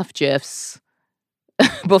enough GIFs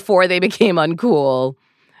before they became uncool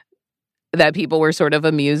that people were sort of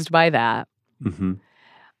amused by that. Mm-hmm.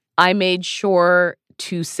 I made sure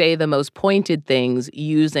to say the most pointed things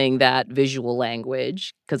using that visual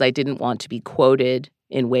language because I didn't want to be quoted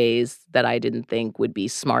in ways that I didn't think would be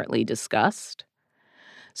smartly discussed.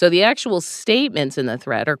 So the actual statements in the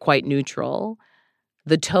thread are quite neutral.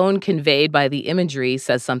 The tone conveyed by the imagery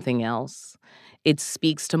says something else. It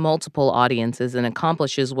speaks to multiple audiences and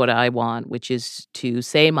accomplishes what I want, which is to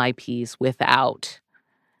say my piece without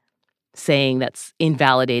saying that's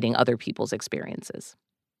invalidating other people's experiences.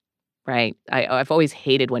 Right? I've always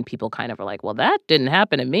hated when people kind of are like, well, that didn't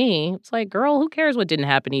happen to me. It's like, girl, who cares what didn't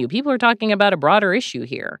happen to you? People are talking about a broader issue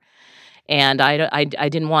here. And I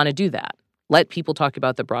didn't want to do that. Let people talk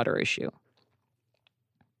about the broader issue.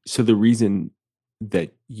 So the reason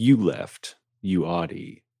that you left you,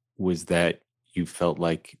 Audie, was that you felt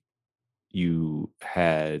like you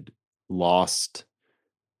had lost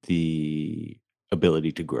the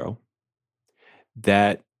ability to grow.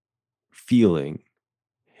 That feeling,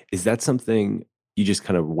 is that something you just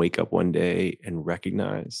kind of wake up one day and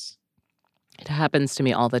recognize? It happens to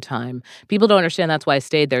me all the time. People don't understand that's why I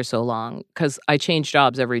stayed there so long, because I changed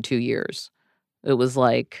jobs every 2 years. It was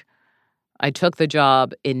like I took the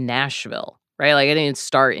job in Nashville, right? Like I didn't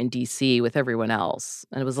start in D.C. with everyone else.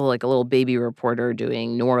 And it was like a little baby reporter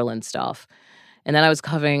doing New Orleans stuff. And then I was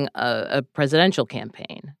covering a presidential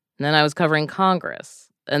campaign. And then I was covering Congress.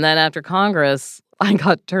 And then after Congress, I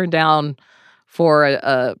got turned down for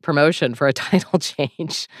a promotion for a title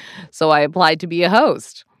change. So I applied to be a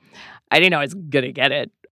host. I didn't know I was going to get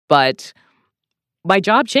it, but my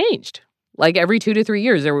job changed. Like every 2 to 3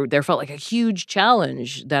 years, there felt like a huge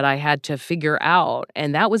challenge that I had to figure out.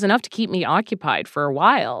 And that was enough to keep me occupied for a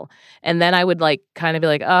while. And then I would like kind of be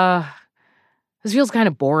like, this feels kind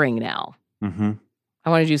of boring now. Mm-hmm. I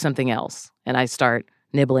want to do something else. And I start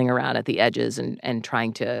nibbling around at the edges and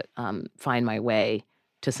trying to find my way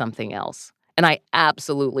to something else. And I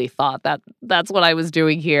absolutely thought that's what I was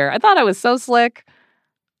doing here. I thought I was so slick.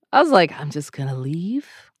 I was like, I'm just going to leave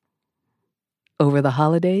over the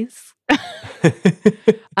holidays.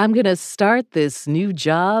 I'm going to start this new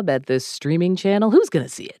job at this streaming channel. Who's going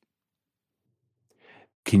to see it?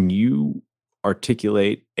 Can you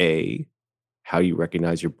articulate A, how you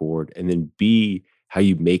recognize you're bored, and then B, how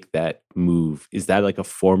you make that move? Is that like a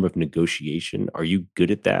form of negotiation? Are you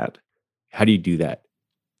good at that? How do you do that?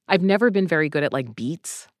 I've never been very good at like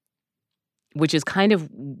beats, which is kind of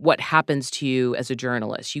what happens to you as a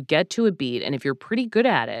journalist. You get to a beat, and if you're pretty good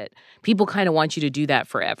at it, people kind of want you to do that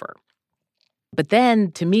forever. But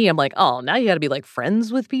then to me, I'm like, oh, now you got to be like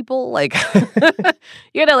friends with people. Like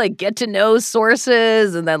you got to like get to know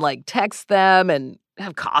sources and then like text them and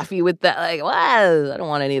have coffee with them. Like, what? I don't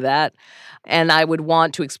want any of that. And I would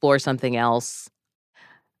want to explore something else.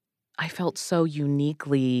 I felt so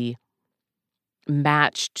uniquely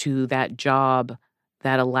matched to that job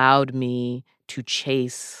that allowed me to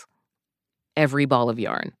chase every ball of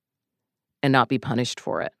yarn and not be punished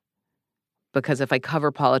for it. Because if I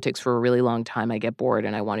cover politics for a really long time, I get bored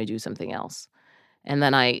and I want to do something else. And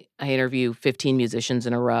then I interview 15 musicians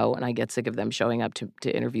in a row and I get sick of them showing up to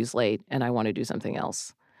interviews late and I want to do something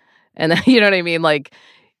else. And then, you know what I mean? Like,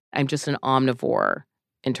 I'm just an omnivore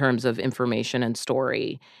in terms of information and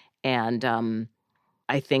story. And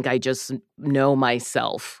I think I just know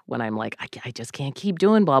myself when I'm like, I just can't keep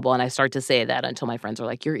doing blah, blah. And I start to say that until my friends are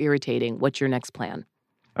like, you're irritating. What's your next plan?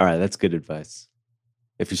 All right, that's good advice.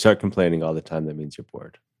 If you start complaining all the time, that means you're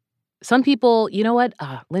bored. Some people, you know what?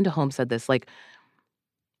 Linda Holmes said this, like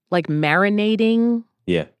marinating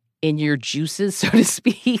in your juices, so to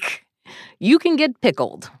speak, you can get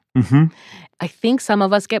pickled. Mm-hmm. I think some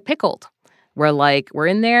of us get pickled. We're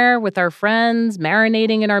in there with our friends,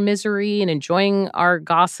 marinating in our misery and enjoying our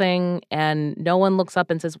gossing, and no one looks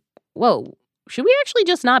up and says, whoa, should we actually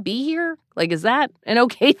just not be here? Like, is that an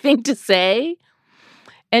okay thing to say?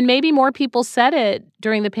 And maybe more people said it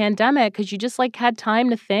during the pandemic because you just like had time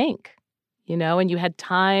to think, you know, and you had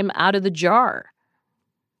time out of the jar.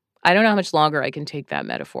 I don't know how much longer I can take that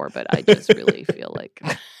metaphor, but I just really feel like.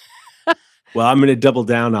 Well, I'm going to double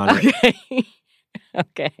down on it. Okay.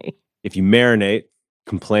 Okay. If you marinate,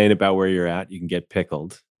 complain about where you're at, you can get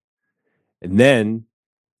pickled. And then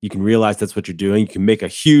you can realize that's what you're doing. You can make a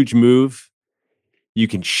huge move. You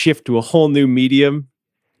can shift to a whole new medium.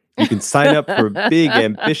 You can sign up for a big,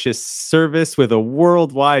 ambitious service with a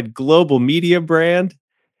worldwide global media brand.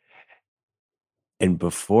 And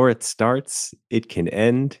before it starts, it can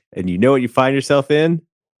end. And you know what you find yourself in?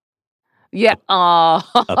 Yeah.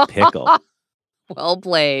 A pickle. Well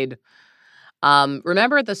played.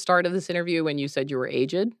 Remember at the start of this interview when you said you were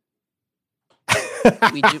aged?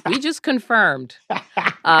 we just confirmed.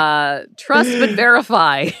 Trust but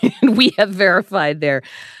verify. And we have verified there.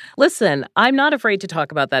 Listen, I'm not afraid to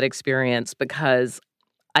talk about that experience because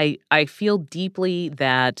I feel deeply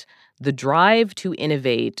that the drive to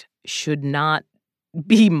innovate should not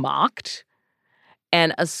be mocked,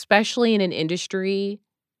 and especially in an industry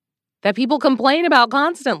that people complain about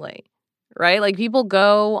constantly, right? Like people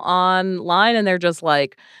go online and they're just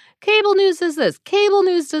like, cable news does this, cable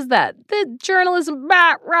news does that, the journalism,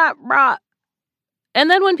 rah, rah, rah. And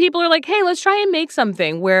then when people are like, hey, let's try and make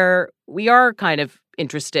something where we are kind of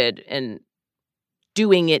interested in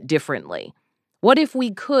doing it differently. What if we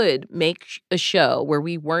could make a show where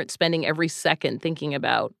we weren't spending every second thinking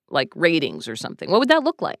about like ratings or something? What would that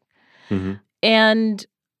look like? Mm-hmm. And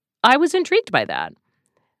I was intrigued by that.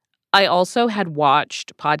 I also had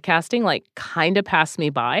watched podcasting like kind of pass me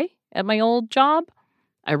by at my old job.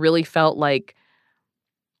 I really felt like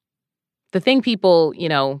the thing people,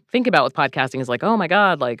 think about with podcasting is like, oh my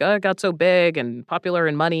God, like, it got so big and popular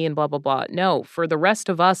and money and blah, blah, blah. No, for the rest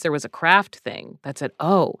of us, there was a craft thing that said,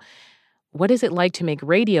 oh, what is it like to make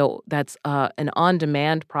radio that's an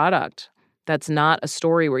on-demand product? That's not a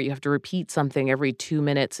story where you have to repeat something every 2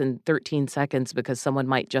 minutes and 13 seconds because someone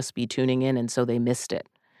might just be tuning in and so they missed it.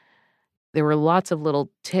 There were lots of little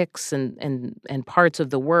ticks and parts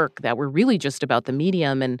of the work that were really just about the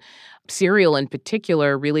medium, and Serial in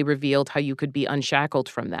particular really revealed how you could be unshackled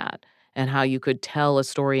from that and how you could tell a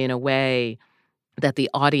story in a way that the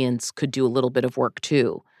audience could do a little bit of work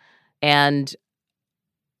too. And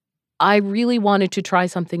I really wanted to try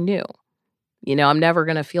something new. I'm never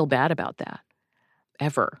going to feel bad about that,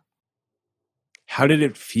 ever. How did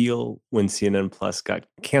it feel when CNN Plus got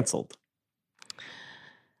canceled?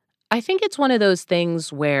 I think it's one of those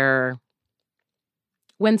things where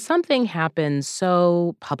when something happens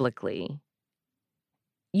so publicly,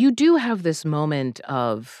 you do have this moment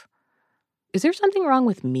of, is there something wrong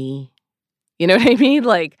with me? You know what I mean?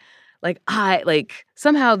 Like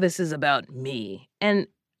somehow this is about me. And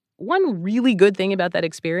one really good thing about that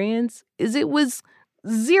experience is it was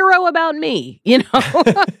zero about me,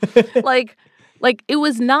 like it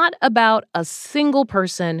was not about a single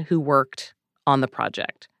person who worked on the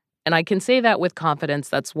project. And I can say that with confidence.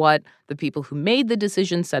 That's what the people who made the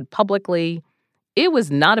decision said publicly. It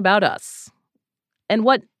was not about us. And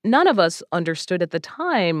what none of us understood at the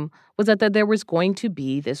time was that there was going to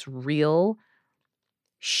be this real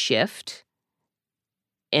shift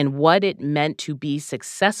in what it meant to be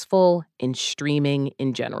successful in streaming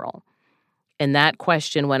in general. And that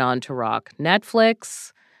question went on to rock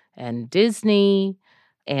Netflix and Disney,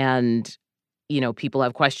 and people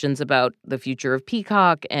have questions about the future of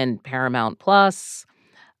Peacock and Paramount Plus.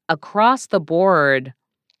 Across the board,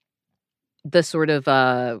 the sort of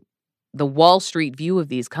the Wall Street view of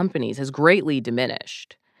these companies has greatly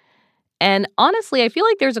diminished. And honestly, I feel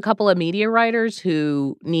like there's a couple of media writers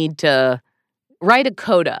who need to write a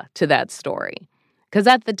coda to that story. Because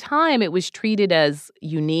at the time, it was treated as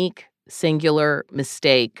unique, singular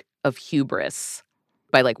mistake of hubris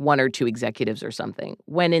by like one or two executives or something,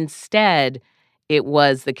 when instead it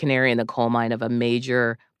was the canary in the coal mine of a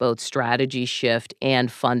major both strategy shift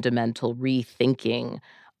and fundamental rethinking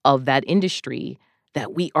of that industry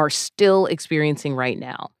that we are still experiencing right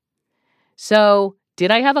now. So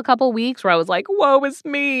did I have a couple weeks where I was like, woe is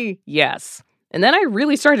me? Yes. And then I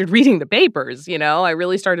really started reading the papers, I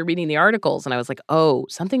really started reading the articles, and I was like, oh,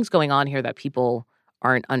 something's going on here that people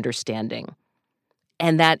aren't understanding.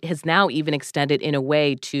 And that has now even extended in a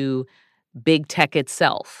way to big tech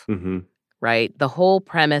itself. Mm-hmm. Right? The whole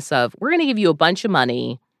premise of, we're going to give you a bunch of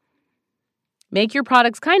money, make your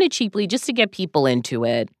products kind of cheaply just to get people into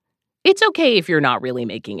it. It's okay if you're not really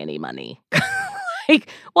making any money. Like,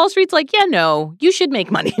 Wall Street's like, yeah, no, you should make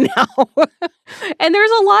money now. And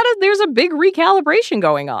there's a big recalibration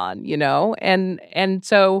going on, And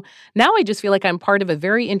so now I just feel like I'm part of a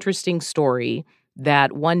very interesting story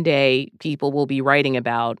that one day people will be writing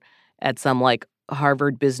about at some like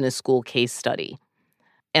Harvard Business School case study.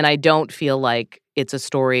 And I don't feel like it's a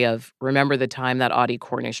story of, remember the time that Audie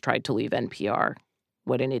Cornish tried to leave NPR?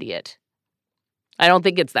 What an idiot. I don't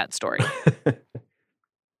think it's that story.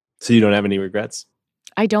 So you don't have any regrets?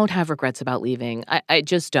 I don't have regrets about leaving. I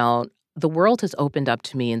just don't. The world has opened up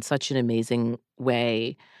to me in such an amazing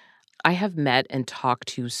way. I have met and talked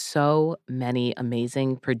to so many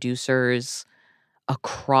amazing producers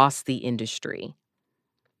across the industry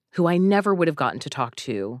who I never would have gotten to talk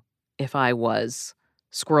to if I was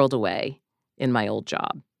squirreled away in my old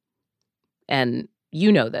job. And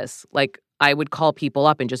you know this, like I would call people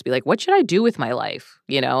up and just be like, what should I do with my life?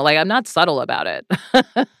 Like I'm not subtle about it.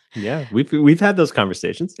 Yeah, we've had those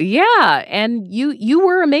conversations. Yeah, and you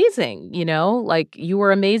were amazing, like you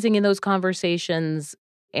were amazing in those conversations.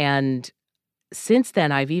 And since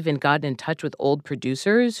then, I've even gotten in touch with old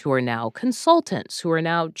producers who are now consultants, who are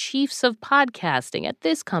now chiefs of podcasting at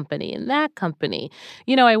this company and that company.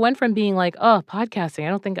 I went from being like, oh,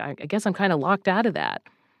 podcasting, I guess I'm kind of locked out of that,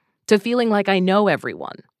 to feeling like I know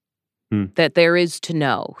everyone that there is to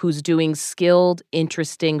know, who's doing skilled,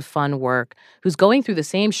 interesting, fun work, who's going through the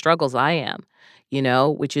same struggles I am,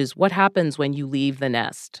 which is what happens when you leave the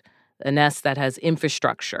nest that has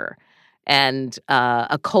infrastructure and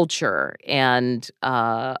a culture and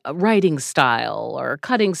a writing style or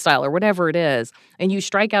cutting style or whatever it is, and you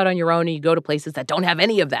strike out on your own and you go to places that don't have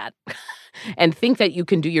any of that and think that you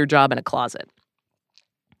can do your job in a closet.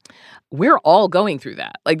 we're all going through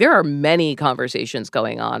that. Like, there are many conversations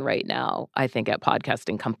going on right now, I think, at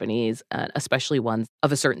podcasting companies, especially ones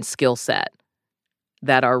of a certain skill set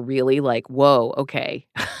that are really like, whoa, okay,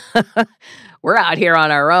 we're out here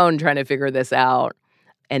on our own trying to figure this out.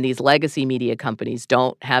 And these legacy media companies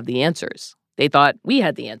don't have the answers. They thought we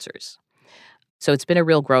had the answers. So it's been a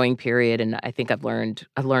real growing period, and I think I've learned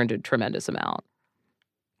a tremendous amount.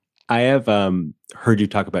 I have heard you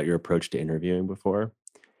talk about your approach to interviewing before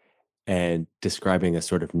and describing a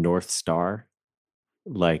sort of North Star,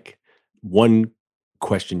 like one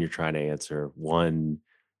question you're trying to answer, one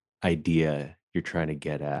idea you're trying to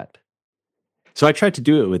get at. So I tried to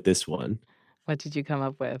do it with this one. What did you come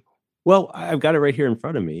up with? Well, I've got it right here in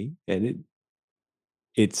front of me, and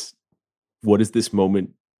it's what does this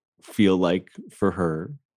moment feel like for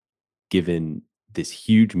her, given this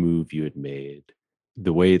huge move you had made,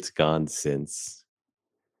 the way it's gone since.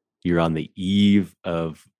 You're on the eve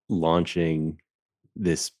of launching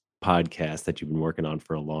this podcast that you've been working on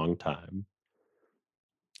for a long time.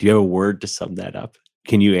 Do you have a word to sum that up?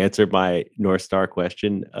 Can you answer my North Star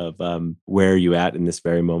question of where are you at in this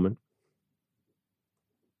very moment?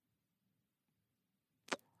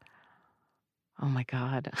 Oh my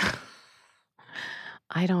God.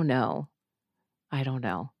 I don't know.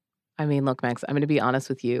 I mean, look, Max, I'm going to be honest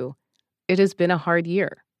with you. It has been a hard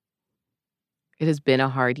year.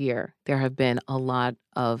 There have been a lot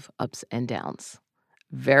of ups and downs,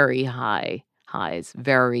 very high highs,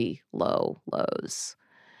 very low lows.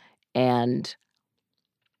 And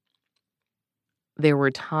there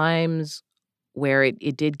were times where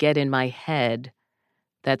it did get in my head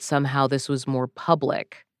that somehow this was more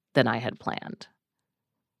public than I had planned.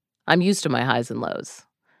 I'm used to my highs and lows,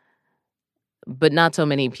 but not so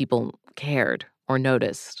many people cared or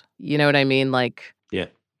noticed. You know what I mean? Like, Yeah.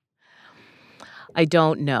 I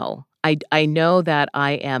don't know. I know that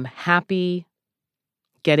I am happy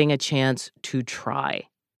getting a chance to try.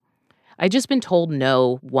 I've just been told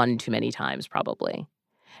no one too many times, probably.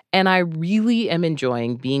 And I really am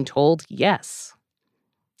enjoying being told yes.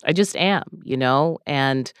 I just am, you know?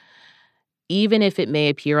 And even if it may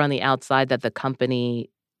appear on the outside that the company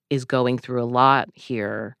is going through a lot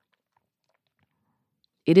here,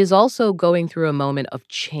 it is also going through a moment of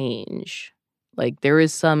change. Like, there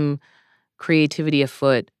is some creativity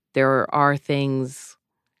afoot. There are things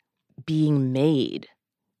being made.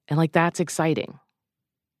 And, like, that's exciting.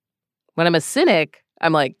 When I'm a cynic,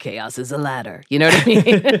 I'm like, chaos is a ladder. You know what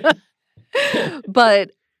I mean?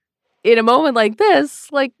 But in a moment like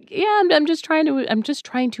this, like, yeah, I'm just trying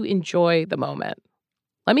to enjoy the moment.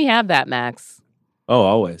 Let me have that, Max. Oh,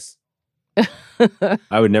 always.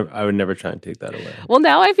 I would never try and take that away. Well,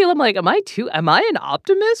 now I feel am I an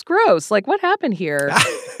optimist? Gross. Like, what happened here?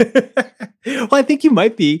 Well, I think you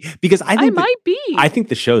might be, because I might be. I think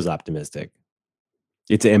the show's optimistic.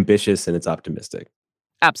 It's ambitious and it's optimistic.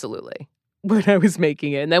 Absolutely. When I was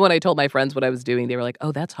making it. And then when I told my friends what I was doing, they were like,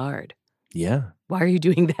 oh, that's hard. Yeah. Why are you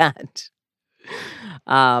doing that?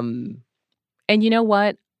 And you know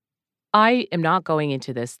what? I am not going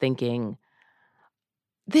into this thinking,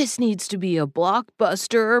 this needs to be a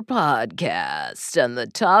blockbuster podcast on the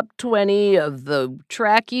top 20 of the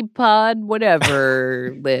Tracky Pod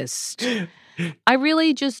whatever list. I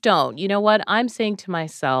really just don't. You know what? I'm saying to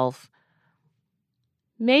myself,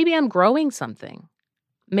 maybe I'm growing something.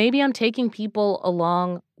 Maybe I'm taking people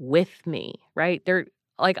along with me, right?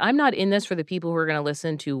 I'm not in this for the people who are going to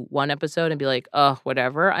listen to one episode and be like, oh,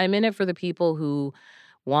 whatever. I'm in it for the people who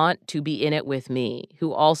want to be in it with me,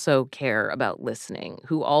 who also care about listening,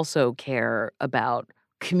 who also care about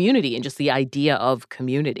community and just the idea of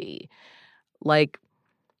community. Like,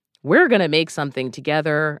 we're going to make something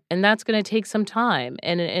together, and that's going to take some time.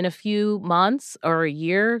 And in a few months or a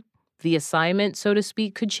year, the assignment, so to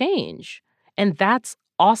speak, could change. And that's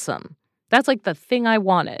awesome. That's like the thing I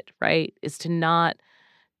wanted, right? Is to not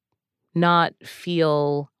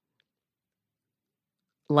feel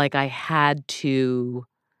like I had to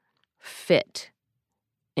fit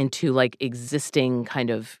into like existing kind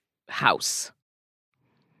of house.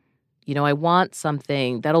 You know, I want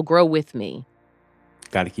something that'll grow with me.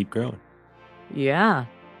 Got to keep growing. Yeah.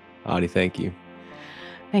 Audie, thank you.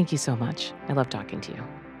 Thank you so much. I love talking to you.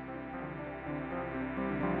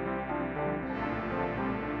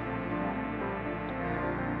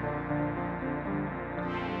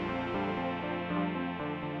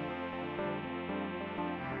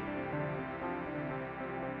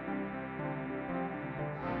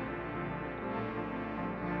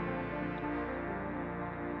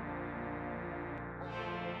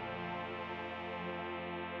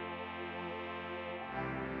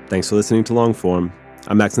 Thanks for listening to Longform.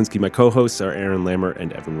 I'm Max Linsky. My co-hosts are Aaron Lammer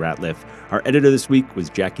and Evan Ratliff. Our editor this week was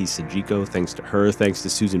Jackie Sajiko. Thanks to her. Thanks to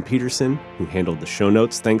Susan Peterson, who handled the show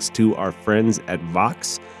notes. Thanks to our friends at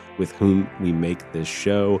Vox, with whom we make this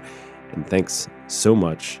show. And thanks so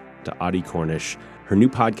much to Audie Cornish. Her new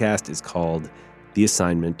podcast is called The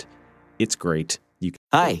Assignment. It's great.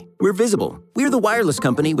 Hi, we're Visible. We're the wireless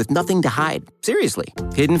company with nothing to hide. Seriously.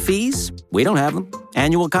 Hidden fees? We don't have them.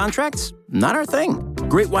 Annual contracts? Not our thing.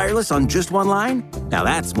 Great wireless on just one line? Now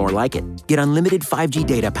that's more like it. Get unlimited 5G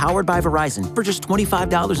data powered by Verizon for just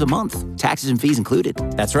 $25 a month. Taxes and fees included.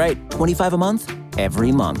 That's right, $25 a month,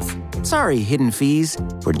 every month. Sorry, hidden fees.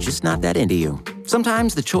 We're just not that into you.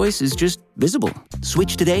 Sometimes the choice is just Visible.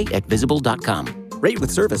 Switch today at Visible.com. Rate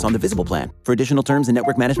with service on the Visible plan. For additional terms and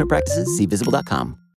network management practices, see Visible.com.